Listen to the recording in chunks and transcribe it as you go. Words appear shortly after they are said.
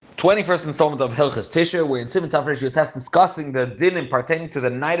21st installment of Hilchos Tishrei. We're in Sim Tafresh Yotes discussing the din pertaining to the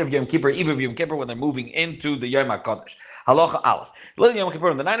night of Yom Kippur, Eve of Yom Kippur, when they're moving into the Yom HaKadosh. Halacha Aleph. Yom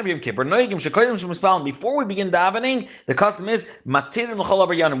Kippur, on the night of Yom Kippur, before we begin davening, the custom is Matirin l'chol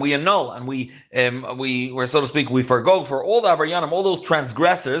Avaryanim. We annul and we're so to speak, we forgo for all the Avaryanim, all those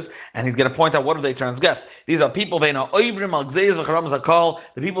transgressors, and he's going to point out what do they transgress. These are people, the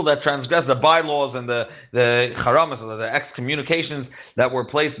people that transgress the bylaws and the charamas, or the excommunications that were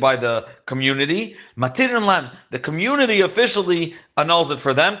placed by the community. Matirin lam, the community officially annuls it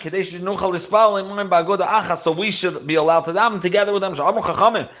for them. So we should be allowed to daven together with them.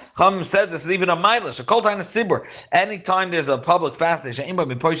 Chachamim said this is even a mailish, a kol tainus tzibur. Anytime there's a public fast, there's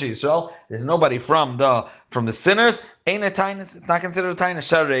nobody from the sinners. Ain't a tainus, it's not considered a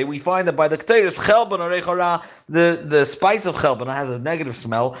tainus sharei. We find that by the ketores chelban or the spice of chelban has a negative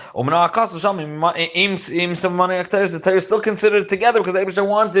smell. The Torah is still considered together because the Eibusher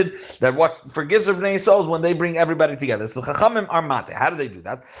wanted that what forgives of bnei souls when they bring everybody together. So chachamim are mate. How do they do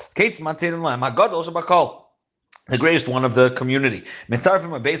that? Kates matirin lahem hagadol shebakol, the greatest one of the community.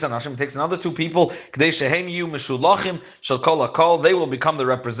 Mitzarfim Beis Anashim takes another two people. They will become the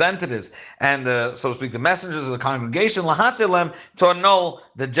representatives and so to speak the messengers of the congregation. Lahatilem, to annul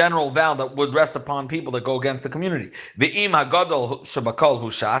the general vow that would rest upon people that go against the community. V'im hagadol shabakol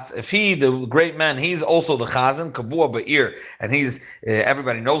hushatz. If he, the great man, he's also the chazan kavua be'ir, and he's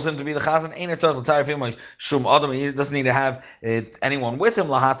everybody knows him to be the chazan. Ain't shum adam. He doesn't need to have anyone with him.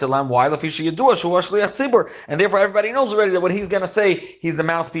 Lahatilem. Why? And therefore everybody knows already that what he's going to say, he's the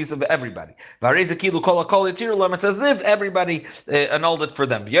mouthpiece of everybody. It's as if everybody annulled it for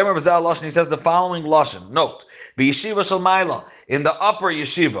them. He says the following lashon. Note, b'yeshiva shel maila, in the upper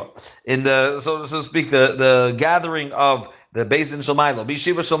yeshiva, in the, so to speak, the gathering of the Beis Din shel maila,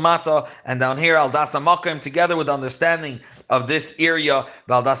 b'yeshiva shel mata, and down here al dasa makom, together with understanding of this area,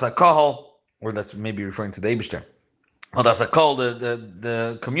 val dasa kahal, or that's maybe referring to the Eibusher. Well, that's called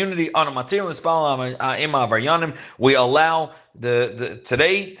the community on a material. We allow the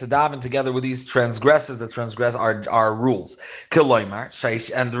today to daven together with these transgressors that transgress our rules.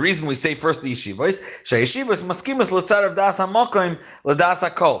 And the reason we say first the yeshivos,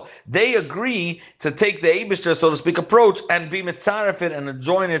 they agree to take the Eibusher, so to speak, approach and be mitzarefit and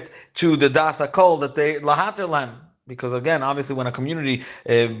join it to the dasa kol that they lahaterlam. Because again, obviously, when a community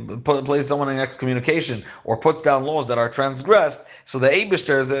places someone in excommunication or puts down laws that are transgressed, so the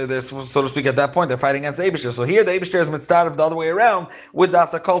Eibusher, so to speak, at that point, they're fighting against the Eibusher. So here, the Eibusher is mitzvah the other way around with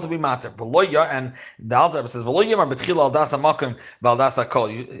dasa kol to be matter. And the Alter Rebbe says, being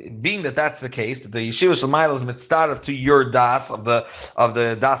that that's the case, that the yeshiva shel maila is mitzvah to your das of the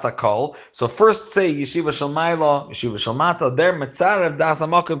dasa kol. So first say yeshiva shel maila, yeshiva shel mata, they're mitzvah dasa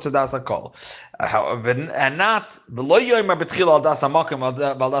makom to dasa kol. And not the lo yomer betchila al dasa makom al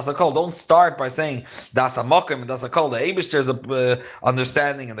dasa kol. Don't start by saying dasa makom and dasa kol. The Eibusher's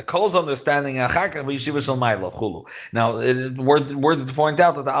understanding and the kol's understanding. Achar yeshiva shel maila chulu. Now, word to point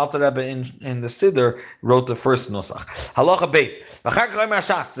out that the Alter Rebbe in the Siddur wrote the first nusach. Halacha beis. The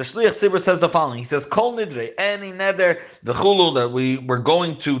Shliach Tzibur says the following. He says, kol nidre, any neder the chulu that we're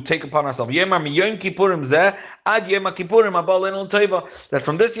going to take upon ourselves. Yemar mi yom kippurim zeh ad yom kippurim haba leinu tova. That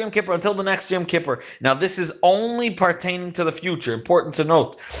from this Yom Kippur until the next Yom Kippur. Now, this is only pertaining to the future. Important to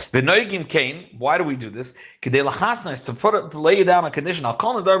note. V'noigim kain. Why do we do this? Kedei lachasnas, to lay down a condition. Al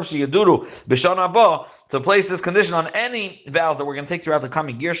kol nedarim sheyaduru b'shana haba, to place this condition on any vows that we're going to take throughout the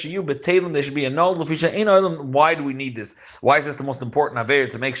coming year. Sheyu b'teilim, they should be annulled. L'fisha ein olam. Why do we need this? Why is this the most important aver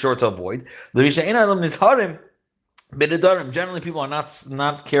to make sure to avoid? L'fisha ein olam nizharim. Generally, people are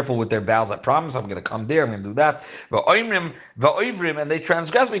not careful with their vows. I promise I'm going to come there, I'm going to do that. And they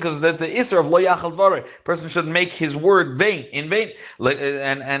transgress because the isser of lo yachal dvarei. Person should make his word in vain,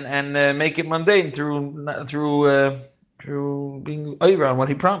 and make it mundane through being over on what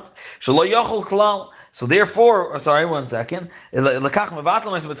he promised. So therefore, sorry, 1 second.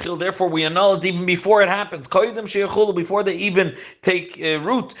 Therefore, we annul it even before it happens. Before they even take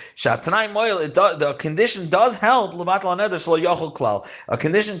root. The condition does help. A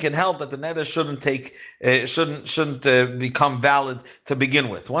condition can help that the nether shouldn't become valid to begin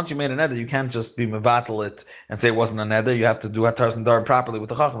with. Once you made a nether, you can't just be mevatel it and say it wasn't a nether. You have to do ataras and darim properly with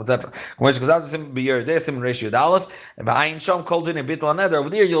the chacham, etc. Over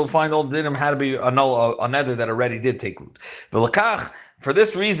there, you'll find all the dinim had to be annul a nether that already did take root. For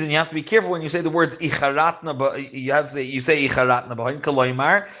this reason, you have to be careful when you say the words icharatna. You say icharatna b'hoin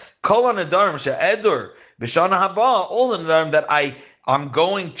koloymar kol hanedarim she'edur b'shana haba. All the nedarim that I'm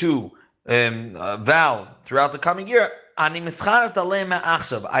going to vow throughout the coming year.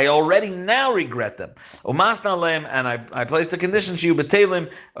 I already now regret them. And I placed a condition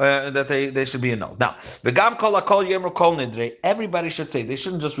that they should be annulled. Now, everybody should say, they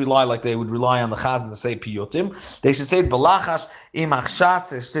shouldn't just rely like they would rely on the chazan to say piyutim. They should say it belachash im achshatz.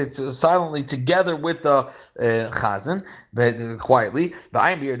 They should say it silently together with the chazan, but quietly.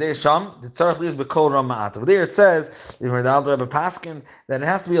 There it says in the Alter Rebbe Paskin that it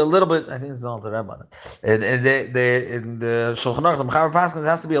has to be a little bit. I think it's the Alter Rebbe on it. In the Shulchan Aruch, the Mechaber Paskin, it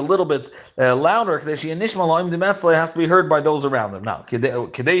has to be a little bit louder. It has to be heard by those around them. Now, now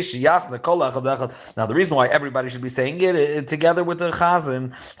the reason why everybody should be saying it together with the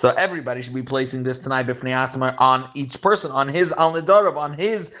chazan, so everybody should be placing this tonight b'fnei atzma on each person, on his al nidarav, on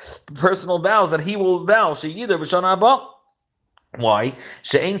his personal vows that he will vow sheyidah b'shana haba. Why?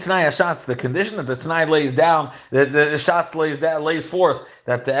 She'ein Tanai Hashatz, the condition that the Tanai lays down, that the Hashatz lays forth,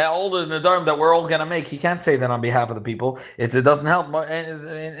 that all the Nadarim that we're all going to make, he can't say that on behalf of the people. It doesn't help.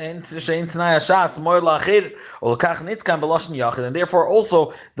 She'ein Tanai Hashatz, Moir La'achir, or L'kach Nitkan B'lashon Yachid, and therefore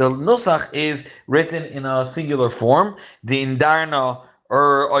also the Nusach is written in a singular form, Din Darna,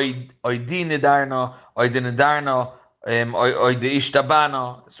 or Oidin Nidarna, Oidin Nidarna, or the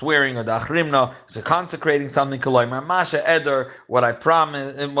ishtabana, swearing, or the achrimna, so consecrating something, koloimer masha eder, what I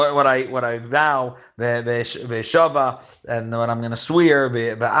promise, what I vow, ve'shava, and what I'm going to swear,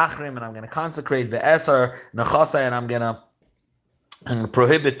 ve'achrim, and I'm going to consecrate, ve'eser, nechasa, and I'm going to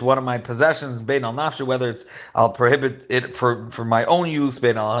prohibit one of my possessions, bein al nafshi, whether I'll prohibit it for my own use,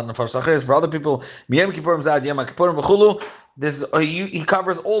 bein al nafshi, for other people, miyem kippurim zad yom kippurim v'chulu. This he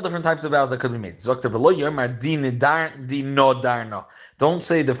covers all different types of vows that could be made. Don't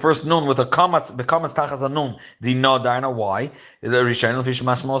say the first nun with a kamatz tachas a nun. Dino darna. Why? It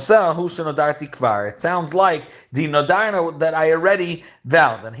sounds like dino darna that I already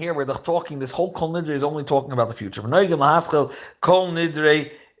vowed. And here we're talking. This whole kol nidre is only talking about the future. Kol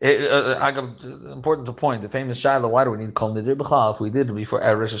nidre. Important to point, the famous Shiloh, why do we need Kol Nidre B'chal? If we did before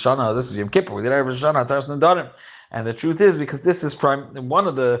Rosh Hashanah, this is Yom Kippur, we did Rosh Hashanah, Taras Nadarim. And the truth is, because this is one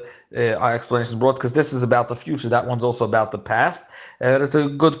of the explanations brought, because this is about the future, that one's also about the past. It's a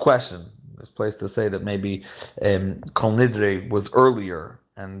good question. There's a place to say that maybe Kol Nidre was earlier,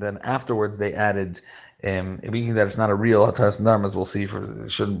 and then afterwards they added, meaning that it's not a real Hataras Nadarim, as we'll see,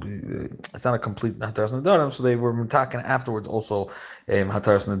 it's not a complete Hataras Nadarim, so they were talking afterwards also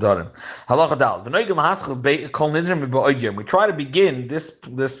Hataras Nadarim. Halacha Dal. We try to begin this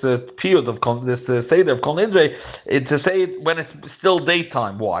period of this Seder of Kol Nidre to say it when it's still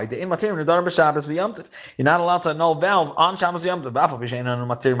daytime. Why? You're not allowed to annul vows on Shabbos Yom Tov.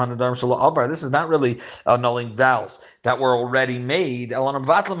 This is not really annulling vows that were already made. This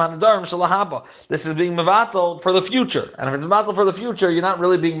is being mevatel for the future. And if it's mevatel for the future, you're not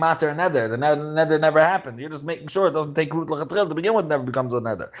really being mater and neder. The neder never happened. You're just making sure it doesn't take root l'chatril to begin with, never becomes a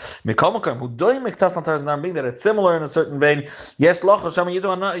neder. Being that it's similar in a certain vein. Yes,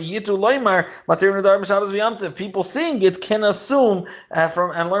 people seeing it can assume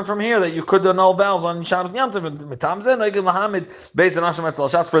and learn from here that you could annul vows on Shabbos Yom Tov.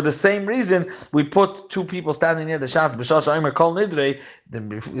 For the same reason, we put two people standing near the Shabbos. In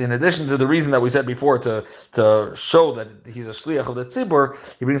addition to the reason that we said before to show that he's a shliach of the tzibur,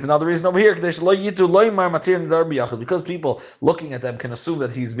 he brings another reason over here because people looking at them can assume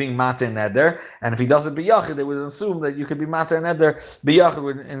that he's being mater neder, and if he doesn't biyachid, they would assume that you could be mater neder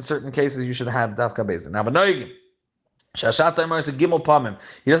biyachid. In certain cases, you should have dafka bezin. Now, but noigim. He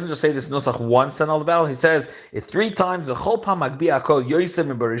doesn't just say this nusach once and all the vow. He says it three times. Each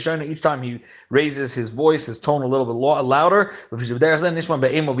time he raises his voice, his tone a little bit louder.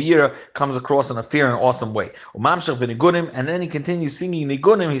 Comes across in a fair and awesome way. And then he continues singing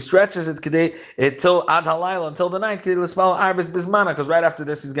nigunim. He stretches it till ad halayla, until the night. Because right after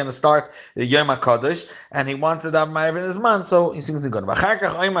this he's going to start the Yom HaKadosh, and he wants to daven ma'ariv in his man, so he sings nigunim.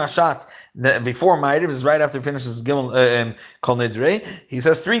 Before ma'ariv is right after he finishes Gimel. Kol Nidre, he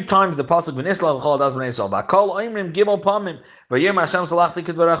says three times the pasuk v'nisla l'chol adas b'nei Yisrael. V'kol oimrim gimel pamim v'yem Hashem salachti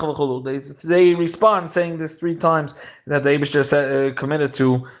k'dvarecha v'chulu. They respond saying this three times that the Eibishter committed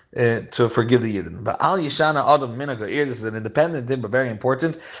to forgive the Yidden. V'al yishana adam minaga. This is an independent thing, but very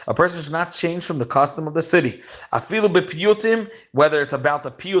important. A person should not change from the custom of the city. Afilu b'piyutim, whether it's about the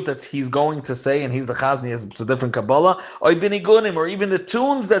piyut that he's going to say, and he's the chazni, it's a different Kabbalah, or binigunim, or even the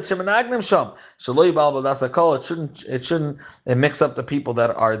tunes that shemenagnim sham. Shaloi bal b'das hakol. It shouldn't mix up the people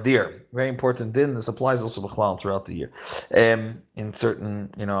that are there. Very important din. This applies also b'chlal throughout the year. in certain,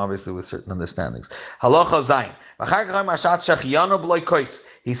 obviously with certain understandings. Halacha Zayin.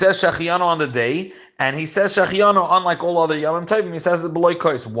 He says Shachiano on the day, and he says Shachiano unlike all other Yom Tovim. He says the B'loy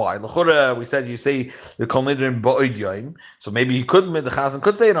Kois. Why? L'chura, we said you say the Kol Nidrin Ba'od Yom, so maybe he could, the Chazan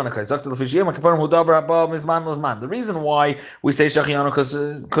could say it on a Kois. The reason why we say Shachiano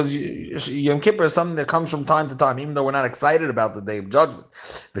because Yom Kippur is something that comes from time to time, even though we're not excited about the Day of Judgment.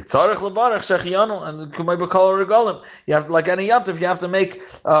 You have, like any Yom Tov, you have to make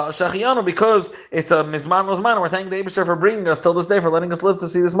Shachiano because it's a Mizman Lozman. We're thanking the Eibishter for bringing us till this day, for letting us live to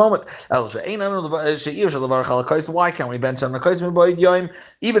see this moment. Why can't we bench on the Kois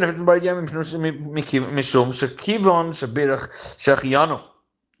even if it's in Ba'od Yom Mishum Shekivon Shabirach Shachiano?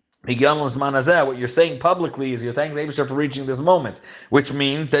 What you're saying publicly is you're thanking the Eibishter for reaching this moment, which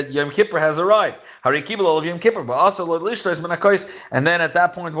means that Yom Kippur has arrived. Harikibel all of Yom Kippur, but also and then at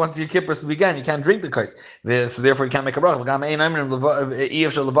that point, once Yom Kippur began, you can't drink the kois. So therefore, you can't make a bracha.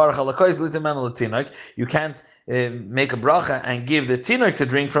 You can't make a bracha and give the tinok to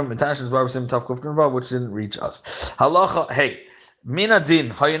drink from, which didn't reach us. Halacha, hey. Mina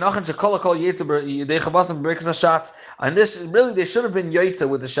din, and this really they should have been yotze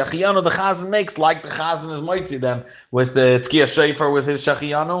with the shachiano the chazan makes, like the chazan is mighty them with the tkiyah shofar with his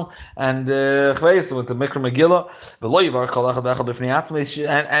shachiano and with the mikra megillah.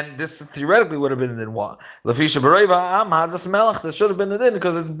 And this theoretically would have been the din what? This should have been the din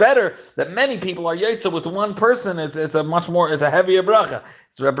because it's better that many people are yotze with one person. It's a heavier bracha.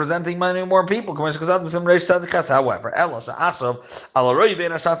 It's representing many more people. However,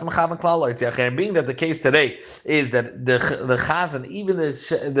 being that the case today is that the chazan, even the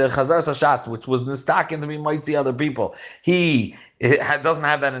chazar sashatz, which was nistakin to be mighty other people, he doesn't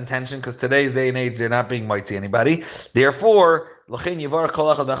have that intention because today's day and age they're not being mighty anybody. Therefore, every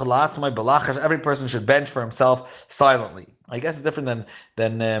person should bench for himself silently. I guess it's different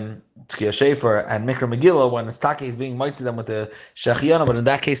than Tkiyah Shofar and Mikra Megillah when Taki is being mighty them with the Shachiana, but in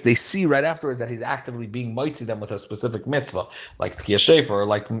that case they see right afterwards that he's actively being mighty them with a specific mitzvah, like Tkiyah Shofar or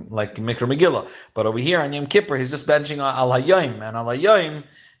like Mikra Megillah. But over here on Yom Kippur, he's just benching Al Hayom, and Al Hayom,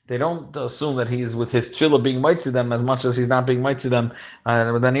 they don't assume that he's with his tefillah being mighty them as much as he's not being mighty them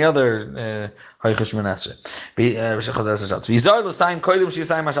with any other Hilchos Tishrei.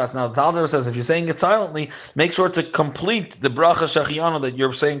 Now the Talmud says if you're saying it silently, make sure to complete the bracha shachiano that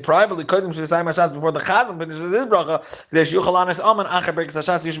you're saying privately before the chazan finishes his bracha.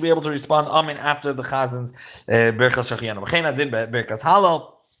 You should be able to respond amen after the chazan's berachas shachiano.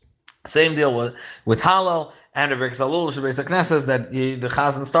 Same deal with halal. And the Birkas Halul Shabbeis HaKnesses that the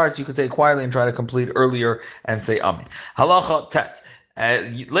Chazan starts, you could say quietly and try to complete earlier and say Amen. Halacha Tes.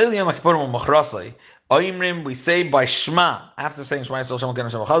 Leili Yom Kippurim Machrasai. Oimrim, we say by Shema, after saying Shema Yisrael Shem Ken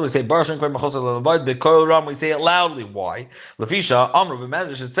Hashem Echad, we say Baruch Shem Kvei Machos Le'Levad B'Kol Ram, we say it loudly. Why? Lefisha Amru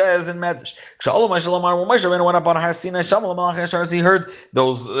B'Medrash, it says in Medrash, K'Shalom Moshe Lamar, when Moshe went up on Har Sinai, Shamal Malach Yashar, he heard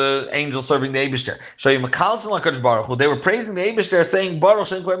those angels serving the Eibishter. Shayim Mekalson LaKadosh Baruch Hu, they were praising the Eibishter, saying Baruch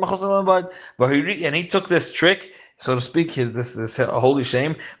Shem Kvei Machos Le'Levad, and he took this trick, so to speak, this holy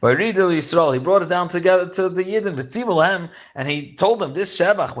shame. By Ridel Yisrael, he brought it down together to the Yidden, V'tzivu and he told them, this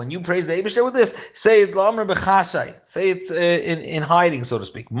Shevach, when you praise the Eibishter with this, say it L'amr b'chashai, say it's in hiding, so to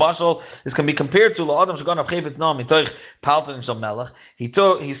speak. Mashal, this can be compared to La'adam Shaganav Chayfetz Noam Mitoich Paltan Shal Melech. He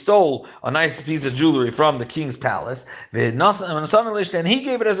stole a nice piece of jewelry from the king's palace, and he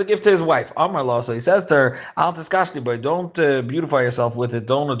gave it as a gift to his wife. Amar Allah, so he says to her, Al Tiskashli, boy, don't beautify yourself with it,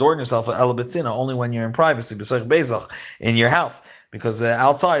 don't adorn yourself with El Betzina, only when you're in privacy, in your house, because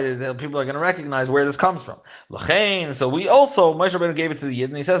outside people are going to recognize where this comes from. So we also, Moshe Rabbeinu gave it to the Yid,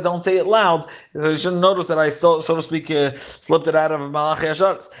 and he says, don't say it loud, so you shouldn't notice that I stole, so to speak, slipped it out of Malachi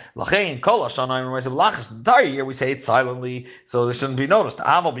Asharis. The entire year we say it silently, so this shouldn't be noticed.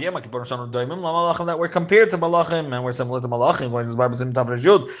 That we're compared to Malachim, and we're similar to Malachim,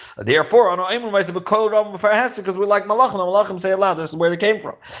 therefore, because we like Malachim, and Malachim say it loud, this is where it came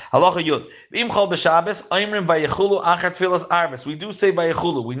from. Halacha Yud. We do say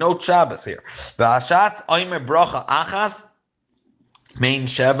Vayechulu. We know Shabbos here. V'ashatz oimer bracha achas main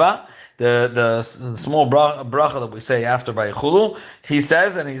sheva. The small bracha that we say after Vayechulu. He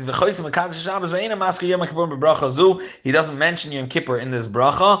says, and he's v'chosim mekadosh Shabbos ve'ena masker Yom Kippur b'bracha zu. He doesn't mention Yom Kippur in this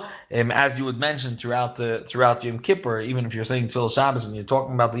bracha, as you would mention throughout Yom Kippur. Even if you're saying Tefillah Shabbos and you're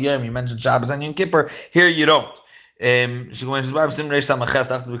talking about the Yom, you mention Shabbos and Yom Kippur. Here you don't. Because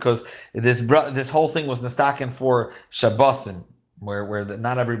this whole thing was nistaken for Shabbosim, where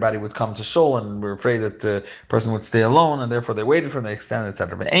not everybody would come to shul, and we're afraid that the person would stay alone, and therefore they waited for him, they extended,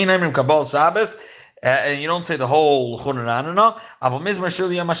 etc. and you don't say the whole Chunanana. Aval Mizmar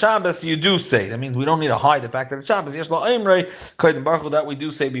Shil Yom HaShabbos, you do say. That means we don't need to hide the fact that it's Shabbos. Yesh Lo Imrei Kodim Baruch Hu, that we do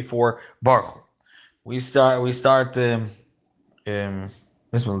say before Baruch Hu. We start Mizmor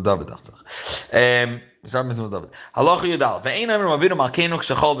David. We start Mizmor David. Halacha Yudal. Ve'ein Amrim Avinu Malkeinu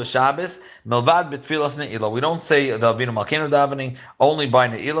K'shechol B'Shabbos Milvad B'Tfilas Ne'ilah. We don't say the Avinu Malkeinu davening only by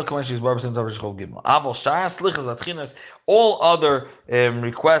Ne'ilah. K'man she's Bar B'Sim Tav Shechol Gimel. Aval Shar Slichas Latchinas. All other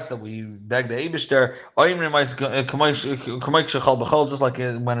requests that we beg the Eibishter, just like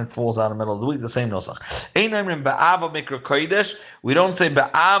when it falls out in the middle of the week, the same nosach. We don't say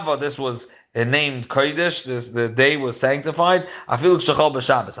Ba'ava, this was named Kodesh, the day was sanctified. The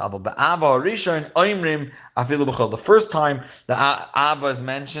first time the Ava is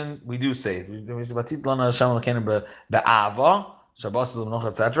mentioned, we do say it. Shabbos l'menocha,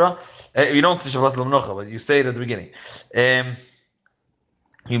 etc. You don't say Shabbos l'menocha, but you say it at the beginning.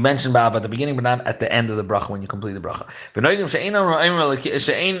 You mentioned Ba'ava at the beginning, but not at the end of the bracha when you complete the bracha. The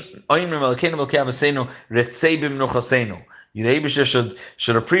Eibusher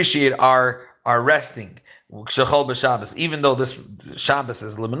should appreciate our resting, even though this Shabbos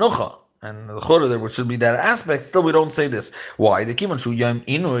is l'menocha. And the Chorah, there should be that aspect. Still, we don't say this. Why? At the end of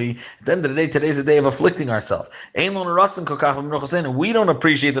the day, today's a day of afflicting ourselves. We don't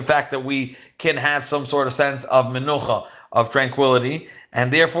appreciate the fact that we can have some sort of sense of menucha, of tranquility,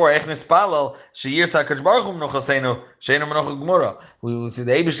 and therefore, we see the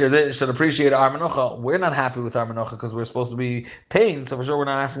Eibusher should appreciate our menucha. We're not happy with our menucha because we're supposed to be pain, so for sure we're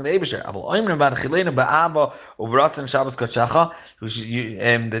not asking the Eibusher.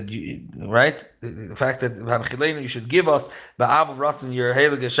 Right? The fact that you should give us your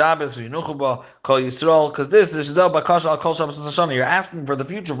Heilige Shabbos, Kol Yisrael, because this is you're asking for the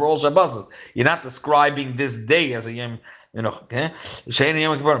future for all Shabbos. You're not describing this day as a Yom. You're the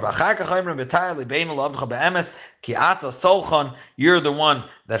one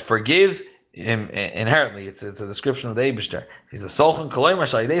that forgives. Inherently, it's a description of the Eibishter. He's a solchan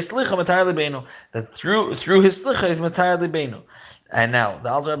that through his slicha is matayar libeinu. And now the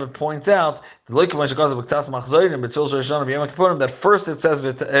Alter Rebbe points out that first it says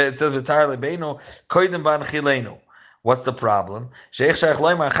v'tayar libeinu koydem b'anchilenu. What's the problem? If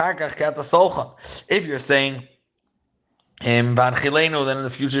you're saying then in the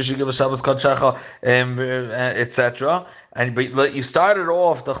future you should give a Shabbos Kodshacha, etc. But you started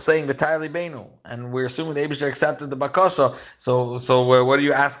off saying V'tayar Libeinu, and we're assuming the Eibishter accepted the Bakasha. So what are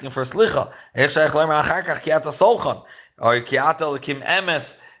you asking for Slicha? Or Kiata L'kim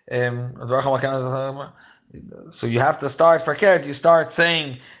Emes. So you have to start for Keret. You start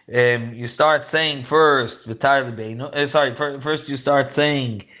saying first V'tayar Libeinu. First you start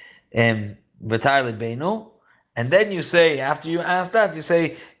saying V'tayar Libeinu. And then you say, after you ask that, you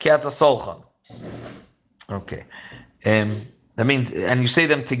say Kiata Solchan. Okay. That means, and you say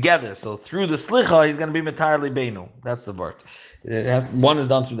them together. So through the Slicha, he's going to be Matayar Libeinu. That's the word. One is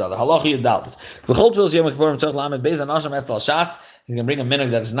done through the other. Halacha Yudalef. He's going to bring a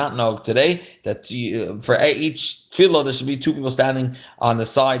minhag that is not nog today. That for each tefillah there should be two people standing on the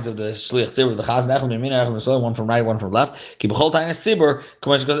sides of the shliach tzibur. The chazan echad mimin echad misol, one from right, one from left. Ki b'chol tainis tzibur,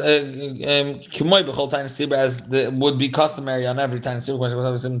 k'moy b'chol tainis tzibur, as would be customary on every tainis tzibur.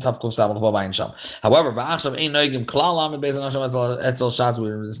 However, ba'achshav ein noigim klal lamed beis anashim etzel shatz.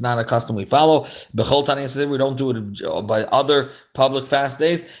 It's not a custom we follow. B'chol tainis tzibur, we don't do it by other public fast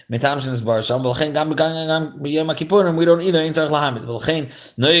days. Mitamshin is bar sham. V'lchein gam b'yom kippurim, we don't either. Ein tzarich lahamid. V'lchein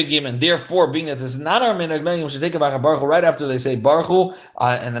noigim, and therefore, being that this is not our minhag, noigim should take about Baruch Hu right after they say Baruch Hu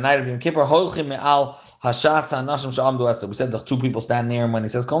in the night of Yom Kippur. Holchim me'al hashat hanashim sha'amdu etzeh. We said the two people stand near him when he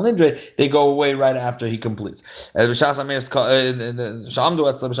says Kol Nidre. They go away right after he completes. B'shas amiris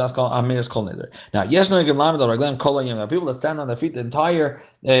sha'amdu etzeh b'shas amiris Kol Nidre. Now, yesh noigim lamed al raglam kol hayom. There are people that stand on their feet the entire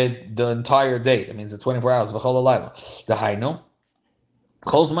day. That means the 24 hours. V'chol halayla. The hayno.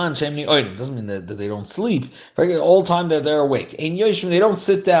 Doesn't mean that they don't sleep. All time they're awake. They don't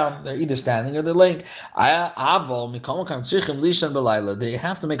sit down. They're either standing or they're laying. They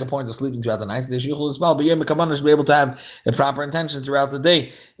have to make a point of sleeping throughout the night. They should be able to have a proper intention throughout the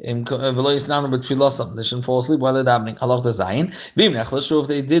day. They shouldn't fall asleep while they're davening. If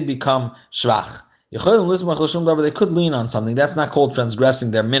they did become shvach, they could lean on something. That's not called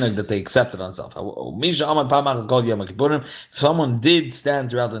transgressing their minhag that they accepted on self. If someone did stand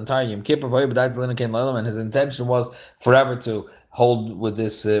throughout the entire Yom Kippur and his intention was forever to hold with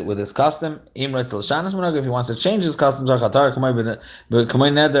this custom, if he wants to change his customs, like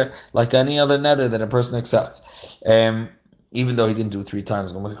any other nether that a person accepts, even though he didn't do it 3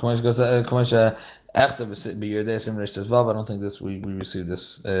 times. I don't think we received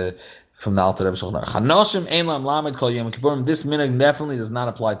this from the Alter Rebbe Shulchan Aruch. Hanoshim ein lam lamed kol yom kippurim. This minhag definitely does not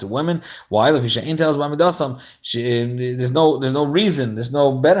apply to women. Why? If Isha tells b'amidasam, there's no reason, there's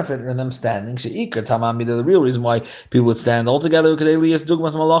no benefit in them standing. Sheikar tamam. The real reason why people would stand all together, they're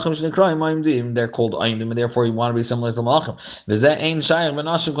called aimdim, and therefore you want to be similar to malachim.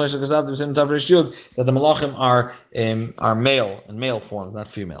 That the malachim are male in male forms, not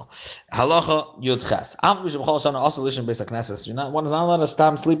female. Halacha Yud Ches. One is not allowed to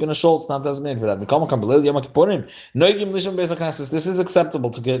stop sleep in a shul. It's not designated for that. This is acceptable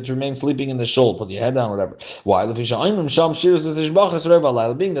to remain sleeping in the shul. Put your head down, whatever. Why? Being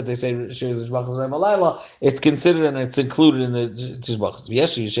that they say it's considered and it's included in the tishbachas.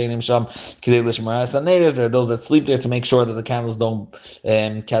 There are those that sleep there to make sure that the candles don't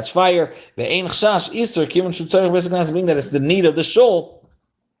catch fire. Being that it's the need of the shul.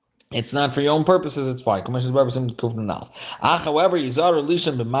 It's not for your own purposes, it's fine. However, Yizar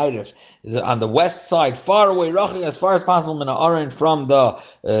Lishan b'Ma'ariv on the west side, far away, as far as possible, from the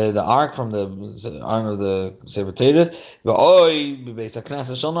ark, from the arm of the Sefer Torah. Which is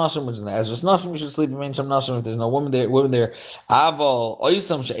the Ezra's Nashim, we should sleep in Sham Nashim if there's no women there.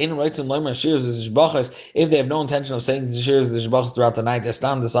 If they have no intention of saying the Shirs, the Shbachas throughout the night,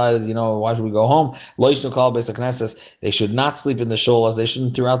 Estam decided, why should we go home? They should not sleep in the shul as they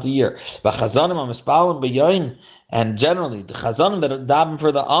shouldn't throughout the year. And generally, the chazanim that are daven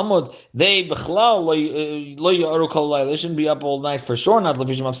for the amud, they shouldn't be up all night for sure. Not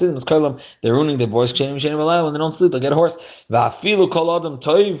they're ruining their voice when they don't sleep. They get a horse.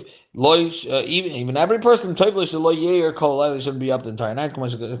 Even every person shouldn't be up the entire night.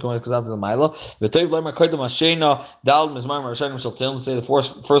 Say the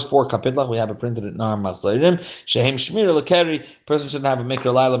first four kapitlach, we have it printed in our machzairim. Shehem shmir lekeri. Person shouldn't have a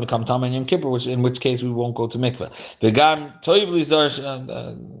mikra laila become tam and yom kippur, in which case we won't go to mikveh. V'gam toiv lizar.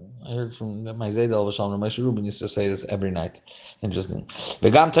 I heard from my Zayda al-Vashalom, Ramesh Rubin used to say this every night. Interesting.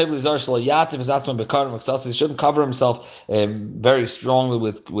 V'gam toiv lizar shlo yativ zatzman bekarim meksasis. He shouldn't cover himself very strongly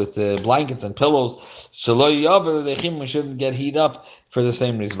with blankets and pillows. Shlo yaver lechim. We shouldn't get heat up for the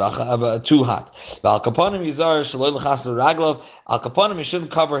same reason. Too hot. Al kaponim yizar shlo lechas raglav. Al kaponim, he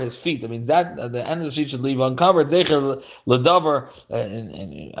shouldn't cover his feet. That means that the end of the feet should leave uncovered. Zecher ledavar,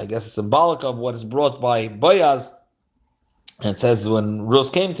 and I guess it's symbolic of what is brought by Boaz. And it says when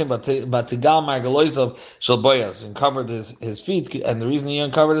Rus came to him, but Tigal Margaloisov shall Boaz, and covered his feet, and the reason he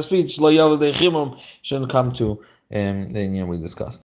uncovered his feet, shouldn't come to the we discussed.